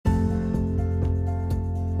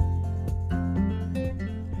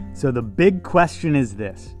So the big question is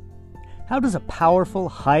this: how does a powerful,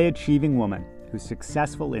 high-achieving woman who's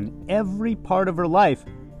successful in every part of her life,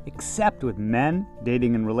 except with men,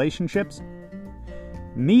 dating, and relationships,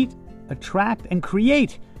 meet, attract, and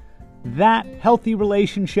create that healthy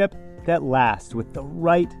relationship that lasts with the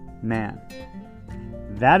right man?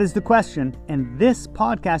 That is the question, and this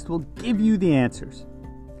podcast will give you the answers.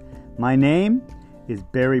 My name is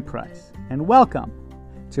Barry Price, and welcome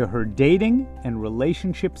to Her Dating and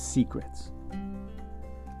Relationship Secrets.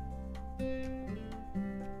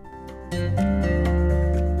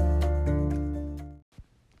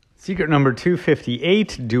 Secret number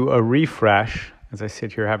 258, do a refresh. As I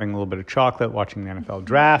sit here having a little bit of chocolate, watching the NFL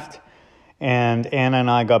draft. And Anna and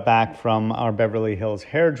I got back from our Beverly Hills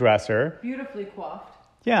hairdresser. Beautifully coiffed.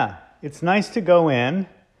 Yeah. It's nice to go in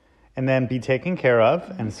and then be taken care of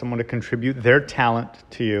and someone to contribute their talent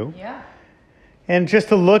to you. Yeah. And just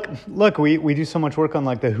to look, we do so much work on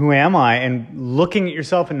like the who am I, and looking at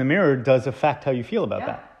yourself in the mirror does affect how you feel about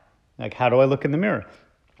that. Like, how do I look in the mirror?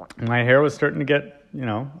 My hair was starting to get,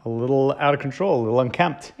 a little out of control, a little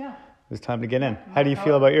unkempt. Yeah. It was time to get in. How do you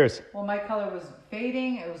feel about yours? Well, my color was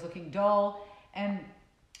fading. It was looking dull. And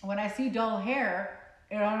when I see dull hair,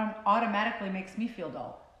 it automatically makes me feel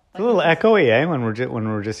dull. It's a little echoey, eh? When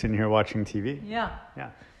we're just in here watching TV. Yeah. Yeah.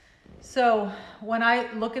 So when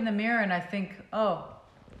I look in the mirror and I think, oh,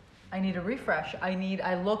 I need a refresh.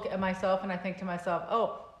 I look at myself and I think to myself,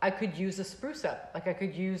 oh, I could use a spruce up. Like, I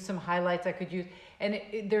could use some highlights. I could use, and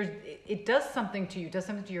it does something to you. It does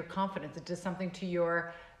something to your confidence. It does something to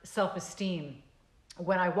your self-esteem.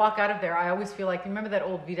 When I walk out of there, I always feel like, remember that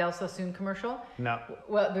old Vidal Sassoon commercial? No.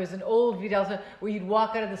 Well, there's an old Vidal Sassoon where you'd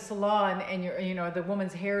walk out of the salon and the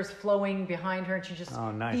woman's hair is flowing behind her and she just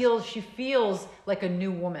feels like a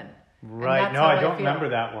new woman. Right. No, I don't remember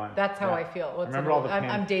that one. That's how I feel. I remember all the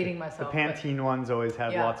I'm dating myself. The Pantene ones always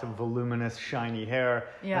had lots of voluminous, shiny hair.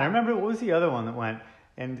 Yeah. And I remember, what was the other one that went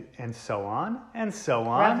and so on and so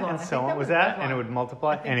on Revlon. and so on? Was that? Revlon. And it would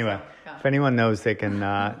multiply? Anyway, so. Yeah. If anyone knows, they can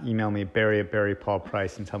email me,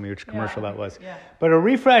 Barry@BarryPaulPrice, and tell me which commercial that was. Yeah. But a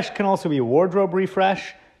refresh can also be a wardrobe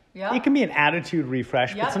refresh. Yeah. It can be an attitude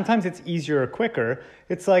refresh, but sometimes it's easier or quicker.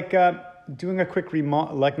 It's like doing a quick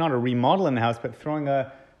remodel, like not a remodel in the house, but throwing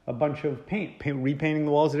a bunch of paint, repainting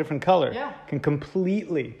the walls a different color. Yeah. Can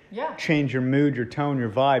completely change your mood, your tone, your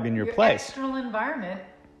vibe in your place. Your external environment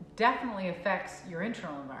definitely affects your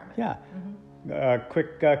internal environment. Yeah. Mm-hmm.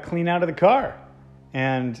 Quick clean out of the car.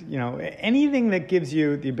 And, anything that gives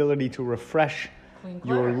you the ability to refresh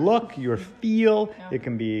your look, your feel. Yeah. It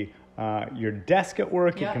can be your desk at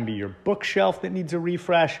work. It can be your bookshelf that needs a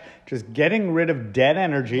refresh. Just getting rid of dead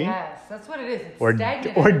energy. Yes, that's what it is. It's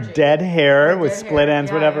stagnant or energy. Dead hair with split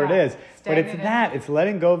ends, whatever it is. Stagnant but it's that. energy. It's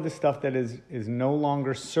letting go of the stuff that is no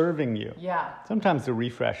longer serving you. Yeah. Sometimes the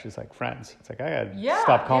refresh is like friends. It's like, I got to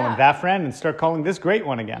stop calling that friend and start calling this great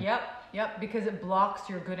one again. Yep, because it blocks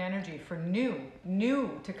your good energy for new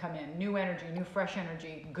to come in, new energy, new fresh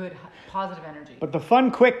energy, good, positive energy. But the fun,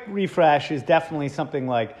 quick refresh is definitely something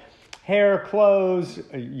like hair, clothes,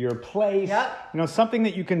 your place. Yep. Something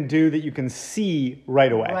that you can do that you can see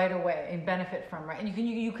right away. Right away and benefit from, right? And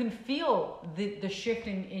you can feel the shift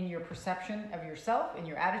in your perception of yourself, in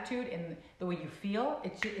your attitude, in the way you feel.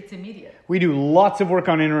 It's immediate. We do lots of work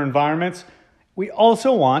on inner environments. We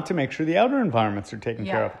also want to make sure the outer environments are taken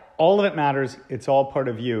care of. All of it matters. It's all part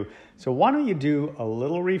of you. So why don't you do a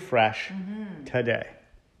little refresh today?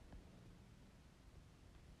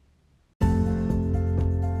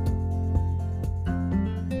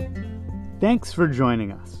 Thanks for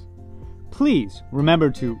joining us. Please remember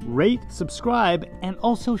to rate, subscribe, and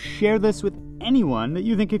also share this with anyone that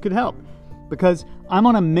you think it could help, because I'm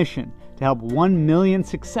on a mission to help 1 million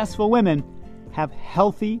successful women have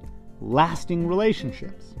healthy, lasting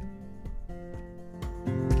relationships.